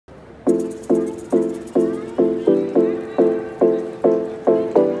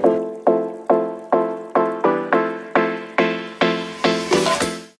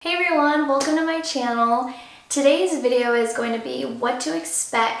channel. Today's video is going to be what to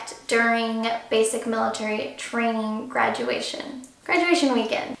expect during basic military training graduation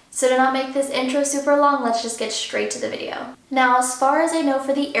weekend. So to not make this intro super long, let's just get straight to the video. Now, as far as I know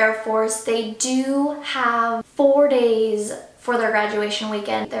for the Air Force, they do have 4 days for their graduation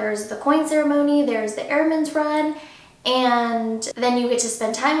weekend. There's the coin ceremony, there's the Airman's Run, and then you get to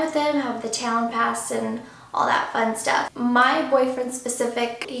spend time with them, have the town pass, and all that fun stuff. My boyfriend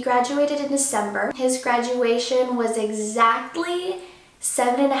specific, he graduated in December. His graduation was exactly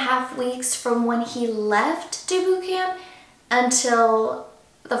 7.5 weeks from when he left to boot camp until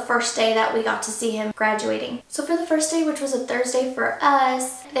the first day that we got to see him graduating. So for the first day, which was a Thursday for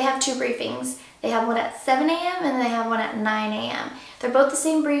us, they have 2 briefings. They have one at 7 a.m. and they have one at 9 a.m. They're both the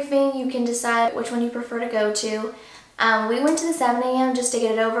same briefing. You can decide which one you prefer to go to. We went to the 7 a.m. just to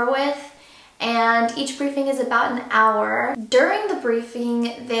get it over with, and each briefing is about an hour. During the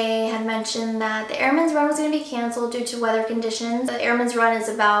briefing, they had mentioned that the Airman's Run was going to be canceled due to weather conditions. The Airman's Run is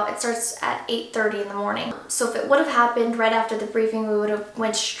it starts at 8:30 in the morning. So if it would have happened right after the briefing, we would have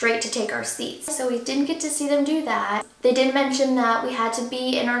went straight to take our seats. So we didn't get to see them do that. They did mention that we had to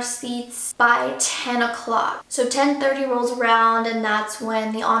be in our seats by 10 o'clock. So 10:30 rolls around, and that's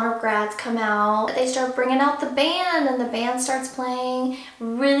when the honor grads come out. They start bringing out the band, and the band starts playing.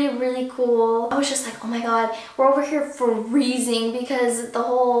 Really, really cool. I was just like, oh my god, we're over here freezing because the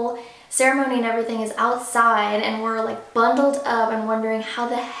whole ceremony and everything is outside, and we're like bundled up and wondering how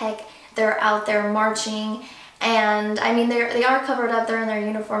the heck they're out there marching. And I mean, they are covered up, they're in their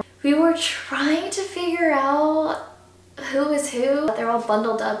uniform. We were trying to figure out who is who. They're all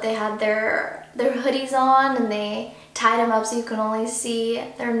bundled up. They had their hoodies on, and they tied them up so you can only see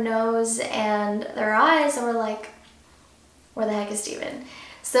their nose and their eyes. So we're like, where the heck is Steven?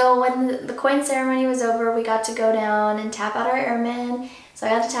 So when the coin ceremony was over, we got to go down and tap out our airmen. So I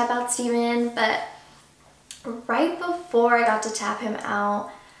got to tap out Steven, but right before I got to tap him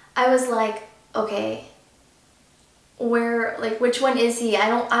out, I was like, okay, which one is he? I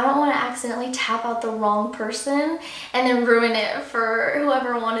don't want to accidentally tap out the wrong person and then ruin it for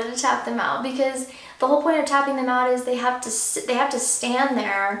whoever wanted to tap them out, because the whole point of tapping them out is they have to stand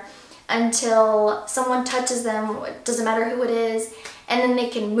there until someone touches them, it doesn't matter who it is, and then they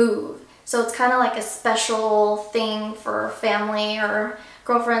can move. So it's kind of like a special thing for family or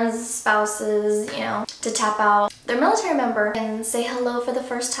girlfriends, spouses, you know, to tap out their military member and say hello for the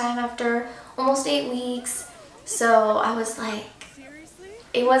first time after almost 8 weeks. So I was like, seriously?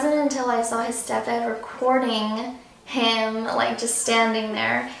 It wasn't until I saw his stepdad recording him, like just standing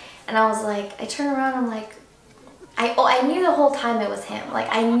there, and I was like, I turned around, I'm like, I knew the whole time it was him. Like,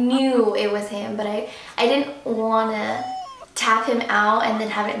 I knew it was him, but I didn't want to tap him out and then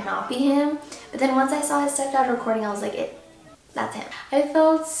have it not be him. But then once I saw his stepdad recording, I was like, that's him. I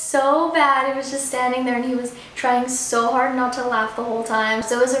felt so bad. He was just standing there and he was trying so hard not to laugh the whole time.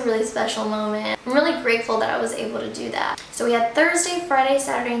 So it was a really special moment. I'm really grateful that I was able to do that. So we had Thursday, Friday,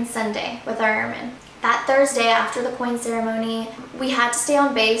 Saturday, and Sunday with our airmen. That Thursday after the coin ceremony, we had to stay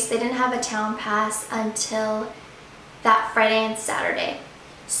on base. They didn't have a town pass until that Friday and Saturday.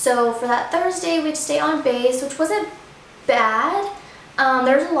 So for that Thursday, we'd stay on base, which wasn't bad.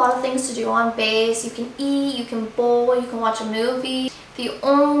 There's a lot of things to do on base. You can eat, you can bowl, you can watch a movie. The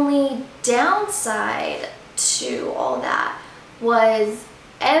only downside to all that was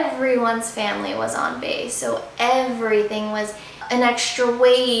everyone's family was on base. So everything was an extra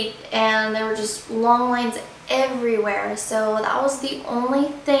wait, and there were just long lines everywhere. So that was the only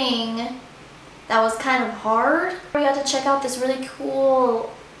thing that was kind of hard. We got to check out this really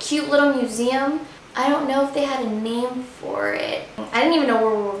cool, cute little museum. I don't know if they had a name for it. I didn't even know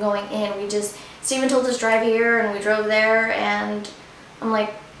where we were going in. Steven told us drive here, and we drove there, and I'm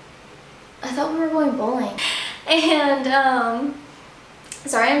like, I thought we were going bowling. And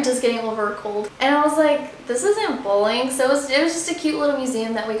sorry, I'm just getting over a cold. And I was like, this isn't bowling. So it was just a cute little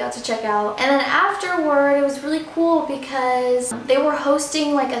museum that we got to check out. And then afterward, it was really cool because they were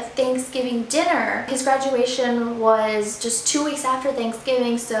hosting like a Thanksgiving dinner. His graduation was just 2 weeks after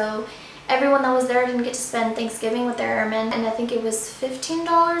Thanksgiving, so everyone that was there didn't get to spend Thanksgiving with their airmen, and I think it was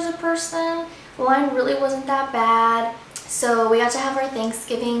 $15 a person. The line really wasn't that bad. So we got to have our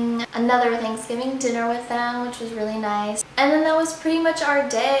another Thanksgiving dinner with them, which was really nice. And then that was pretty much our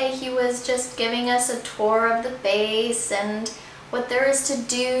day. He was just giving us a tour of the base and what there is to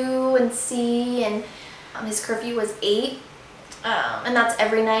do and see, and his curfew was 8. And that's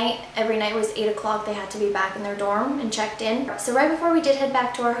every night. Every night was 8 o'clock. They had to be back in their dorm and checked in. So right before we did head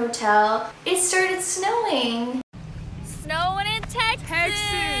back to our hotel, it started snowing. Snowing in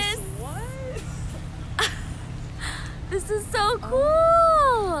Texas! What? This is so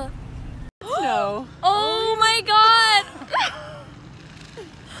cool! No. Oh my god!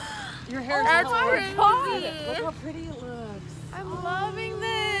 Your hair is crazy. Look how pretty it looks. I'm loving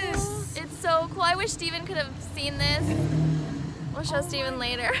this. It's so cool. I wish Steven could have seen this. We'll show Steven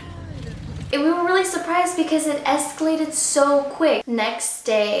later. We were really surprised because it escalated so quick. Next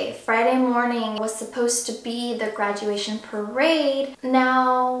day, Friday morning, was supposed to be the graduation parade.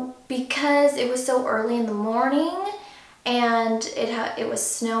 Now, because it was so early in the morning and it was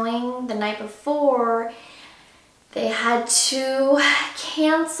snowing the night before, they had to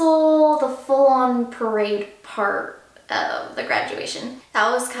cancel the full-on parade part of the graduation. That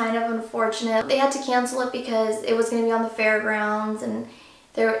was kind of unfortunate. They had to cancel it because it was going to be on the fairgrounds, and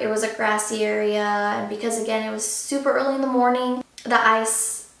it was a grassy area, and because again it was super early in the morning, the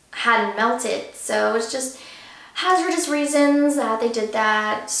ice hadn't melted, so it was just hazardous reasons that they did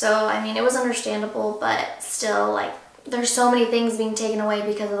that. So I mean, it was understandable, but still, like, there's so many things being taken away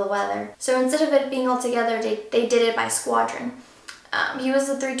because of the weather. So instead of it being all together, they did it by squadron. He was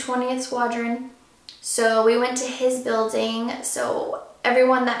the 320th squadron, so we went to his building. So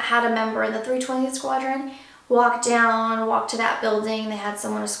everyone that had a member in the 320th squadron walked to that building. They had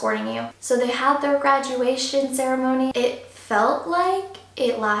someone escorting you. So they had their graduation ceremony. It felt like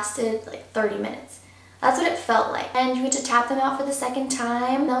it lasted like 30 minutes. That's what it felt like. And you had to tap them out for the second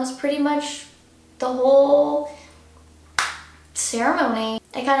time. That was pretty much the whole ceremony.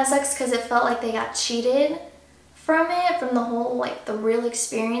 It kind of sucks because it felt like they got cheated from the whole, like, the real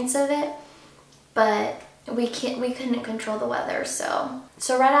experience of it. But we couldn't control the weather, so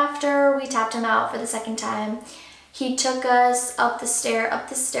right after we tapped him out for the second time, he took us up the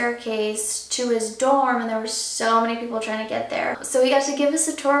staircase to his dorm, and there were so many people trying to get there. So he got to give us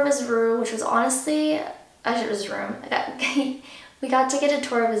a tour of his room, which was honestly, we got to get a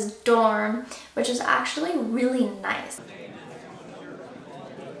tour of his dorm, which was actually really nice.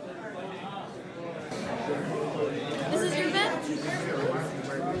 This is your bed?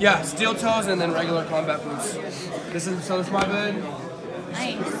 Yeah, steel toes and then regular combat boots. This is my bed.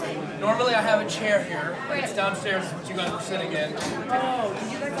 Nice. Normally I have a chair here. It's downstairs, which you guys were sitting in.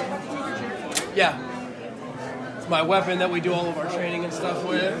 Yeah. It's my weapon that we do all of our training and stuff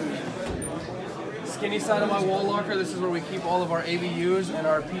with. Skinny side of my wall locker, this is where we keep all of our ABUs, and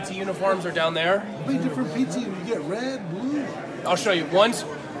our PT uniforms are down there. How many different PT? You get red, blue? I'll show you.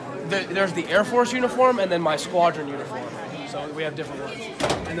 There's the Air Force uniform and then my squadron uniform. So we have different ones.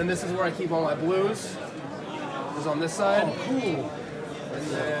 And then this is where I keep all my blues. This is on this side. Oh, cool. And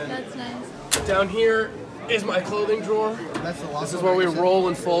then That's nice. down here is my clothing drawer. This is where we roll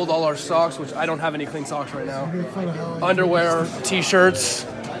and fold all our socks, which I don't have any clean socks right now. Underwear, t-shirts.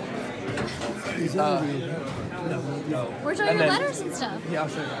 Where's all your letters and stuff? Yeah, I'll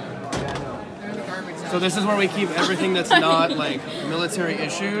show you. So this is where we keep everything that's not like military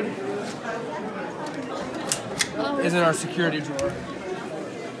issued. Is in our security drawer.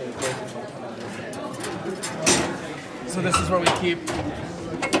 So this is where we keep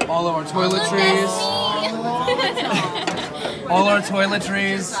all of our toiletries. All our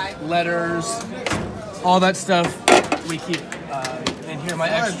toiletries, letters, all that stuff we keep in here. My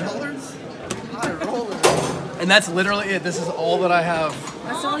extra. And that's literally it. This is all that I have.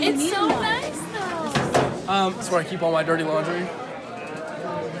 That's all you need. It's so nice though. That's where I keep all my dirty laundry.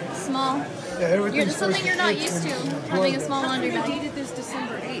 Small. Yeah, Something you're not used to, having a small laundry bag. Dated this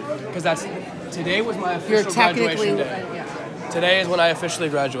December 8th. Because today was my official graduation day. Today is when I officially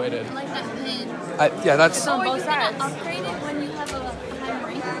graduated. I like that pin. Yeah, that's. So are you gonna upgrade it when you have a higher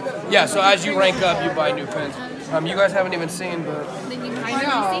rank? Yeah, so as you rank up, you buy new pins. You guys haven't even seen, but. Then you I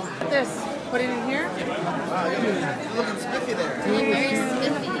know. This. Put it in here. You're looking spiffy there. You look very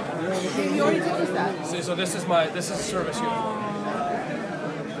spiffy. You already told us that. See, so this is service uniform.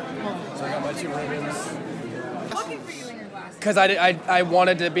 So I got my 2 ribbons. Looking for you in your glasses. Because I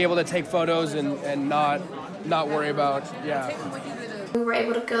wanted to be able to take photos and not worry about, yeah. We were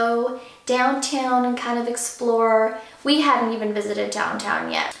able to go downtown and kind of explore. We hadn't even visited downtown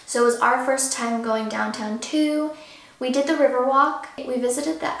yet. So it was our first time going downtown too. We did the river walk. We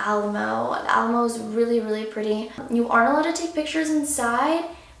visited the Alamo. The Alamo is really, really pretty. You aren't allowed to take pictures inside,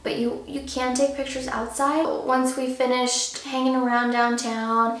 but you can take pictures outside. Once we finished hanging around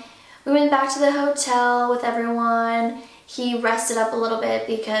downtown, we went back to the hotel with everyone. He rested up a little bit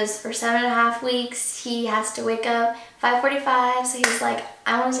because for 7.5 weeks, he has to wake up 5:45, so he was like,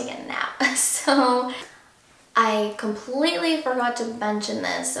 I want to take a nap. So I completely forgot to mention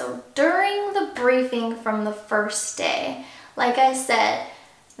this. So during the briefing from the first day, like I said,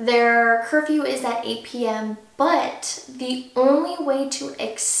 their curfew is at 8 p.m., but the only way to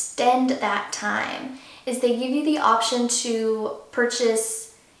extend that time is they give you the option to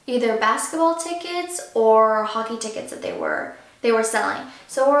purchase either basketball tickets or hockey tickets that they were selling.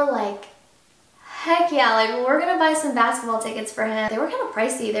 So we're like, heck yeah, like we're gonna buy some basketball tickets for him. They were kind of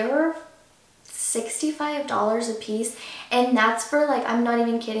pricey. They were $65 a piece, and that's for, like, I'm not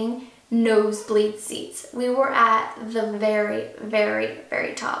even kidding, nosebleed seats. We were at the very, very,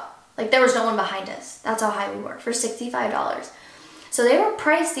 very top. Like, there was no one behind us. That's how high we were for $65. So they were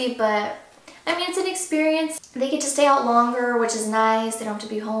pricey, but I mean, it's an experience. They get to stay out longer, which is nice. They don't have to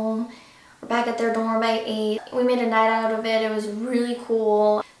be home. We're back at their dorm by 8. We made a night out of it. It was really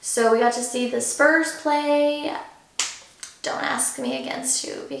cool. So we got to see the Spurs play. Don't ask me against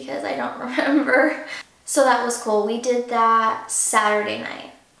who because I don't remember. So that was cool. We did that Saturday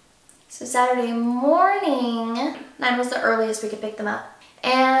night. So Saturday morning, 9 was the earliest we could pick them up.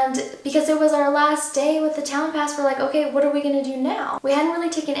 And because it was our last day with the Town Pass, we're like, okay, what are we gonna do now? We hadn't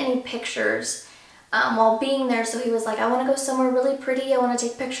really taken any pictures while being there, so he was like, I wanna go somewhere really pretty. I wanna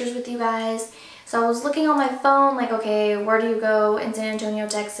take pictures with you guys. So I was looking on my phone, like, okay, where do you go in San Antonio,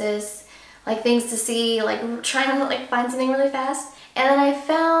 Texas? Like, things to see, like, trying to, like, find something really fast. And then I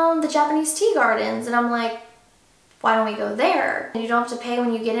found the Japanese tea gardens, and I'm like, why don't we go there? You don't have to pay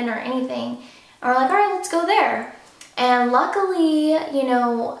when you get in or anything. And we're like, all right, let's go there. And luckily, you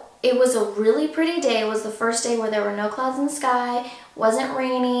know, it was a really pretty day. It was the first day where there were no clouds in the sky, wasn't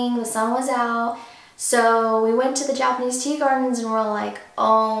raining, the sun was out. So we went to the Japanese tea gardens and we're like,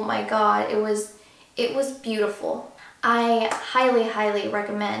 oh my God, it was beautiful. I highly, highly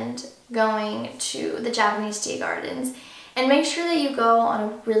recommend going to the Japanese tea gardens, and make sure that you go on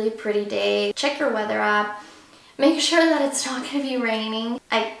a really pretty day. Check your weather app. Make sure that it's not going to be raining.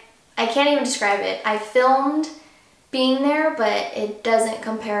 I can't even describe it. I filmed being there, but it doesn't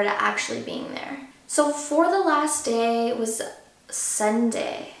compare to actually being there. So for the last day, it was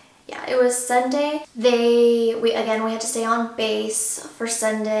Sunday. Yeah, it was Sunday. We had to stay on base for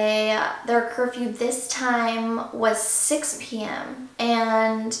Sunday. Their curfew this time was 6 p.m.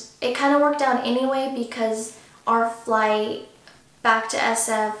 And it kind of worked out anyway because our flight back to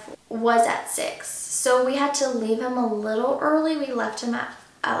SF was at 6. So we had to leave him a little early. We left him at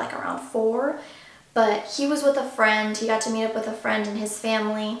like around 4. But he was with a friend. He got to meet up with a friend and his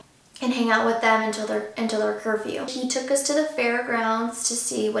family and hang out with them until their curfew. He took us to the fairgrounds to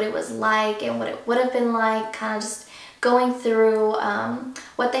see what it was like and what it would have been like, kind of just going through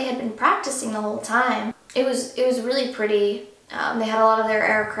what they had been practicing the whole time. It was really pretty. They had a lot of their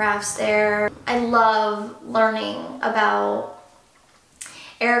aircrafts there. I love learning about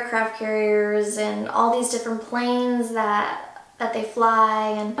aircraft carriers and all these different planes that they fly,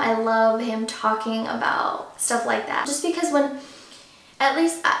 and I love him talking about stuff like that. Just because at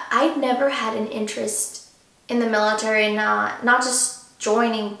least I'd never had an interest in the military, not just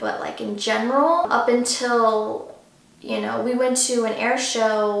joining, but like in general, up until, you know, we went to an air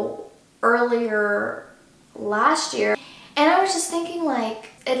show earlier last year, and I was just thinking, like,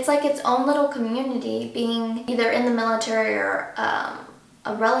 it's like its own little community, being either in the military or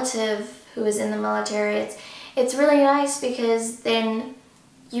a relative who is in the military. It's really nice because then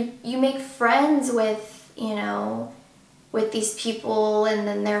you make friends with, you know, with these people and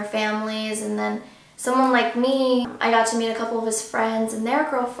then their families, and then someone like me, I got to meet a couple of his friends and their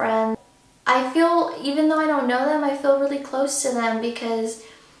girlfriends. I feel, even though I don't know them, I feel really close to them because,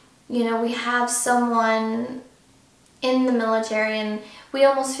 you know, we have someone in the military and we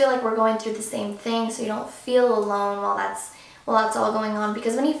almost feel like we're going through the same thing, so you don't feel alone while that's all going on.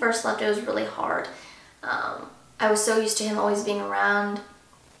 Because when he first left, it was really hard. I was so used to him always being around,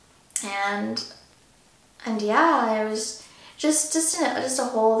 and yeah, it was just a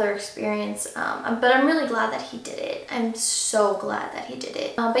whole other experience. But I'm really glad that he did it. I'm so glad that he did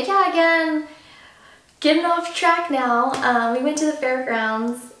it. But yeah, again, getting off track now. We went to the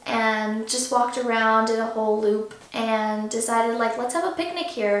fairgrounds and just walked around, did a whole loop, and decided, like, let's have a picnic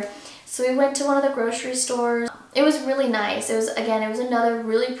here. So we went to one of the grocery stores. It was really nice. It was another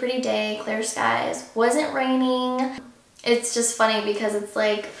really pretty day, clear skies, wasn't raining. It's just funny because it's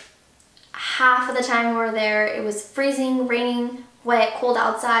like half of the time we were there, it was freezing, raining, wet, cold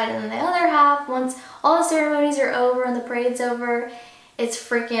outside, and then the other half, once all the ceremonies are over and the parade's over, it's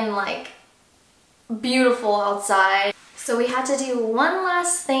freaking like beautiful outside. So we had to do one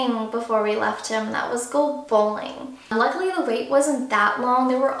last thing before we left him, and that was go bowling. Luckily the wait wasn't that long.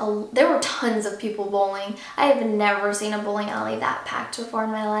 There were tons of people bowling. I have never seen a bowling alley that packed before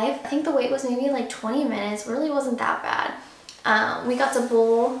in my life. I think the wait was maybe like 20 minutes. It really wasn't that bad. We got to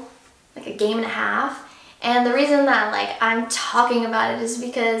bowl like a game and a half. And the reason that, like, I'm talking about it is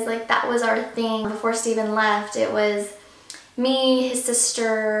because, like, that was our thing before Steven left. It was me, his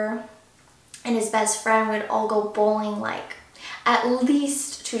sister, and his best friend would all go bowling like at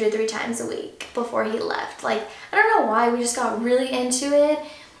least 2 to 3 times a week before he left. Like, I don't know why, we just got really into it,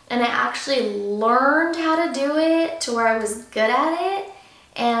 and I actually learned how to do it to where I was good at it.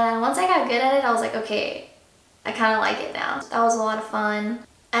 And once I got good at it, I was like, okay, I kind of like it now. That was a lot of fun.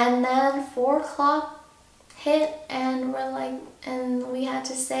 And then 4 o'clock hit, and we had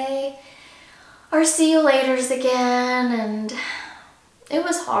to say our see you laters again, and it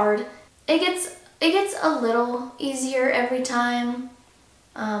was hard. It gets a little easier every time.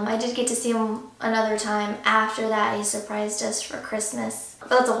 I did get to see him another time after that. He surprised us for Christmas, but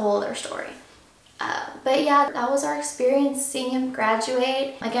that's a whole other story. But yeah, that was our experience seeing him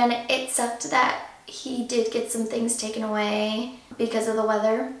graduate. Again, it sucked that he did get some things taken away because of the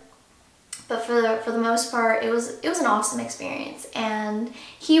weather. But for the most part, it was an awesome experience, and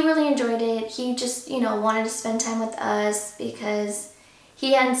he really enjoyed it. He just, you know, wanted to spend time with us because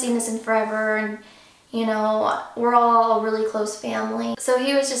he hadn't seen us in forever, and you know, we're all a really close family. So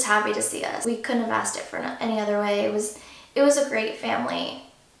he was just happy to see us. We couldn't have asked it for any other way. It was a great family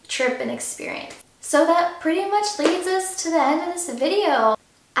trip and experience. So that pretty much leads us to the end of this video.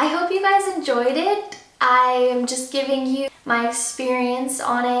 I hope you guys enjoyed it. I am just giving you my experience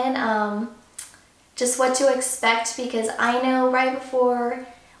on it, just what to expect, because I know right before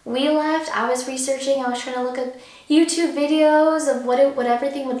we left, I was researching, I was trying to look up YouTube videos of what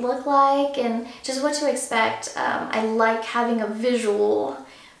everything would look like and just what to expect. I like having a visual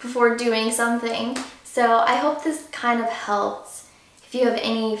before doing something. So I hope this kind of helped. If you have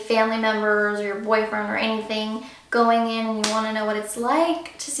any family members or your boyfriend or anything going in and you want to know what it's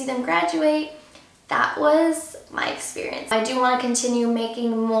like to see them graduate, that was my experience. I do want to continue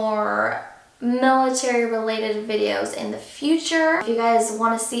making more military related videos in the future. If you guys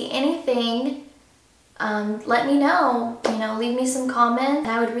want to see anything, let me know. You know, leave me some comments, and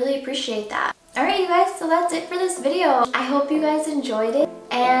I would really appreciate that. Alright you guys, so that's it for this video. I hope you guys enjoyed it,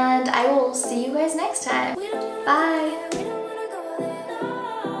 and I will see you guys next time. Bye!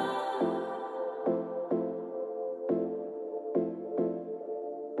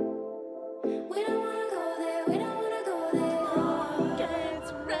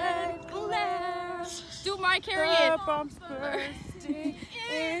 Carry it.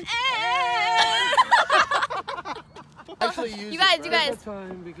 Actually, You guys,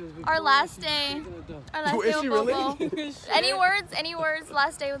 our last day with Bobo. Any words,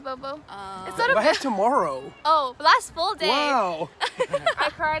 last day with Bobo? It's not I have tomorrow. Oh, last full day. Wow. I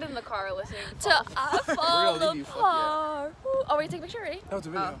cried in the car listening To fall Really, you fuck apart. Oh, are we taking a picture? Ready? That was a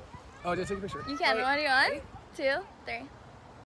video. Oh, did I take a picture? You can. What do you want? 2, 3.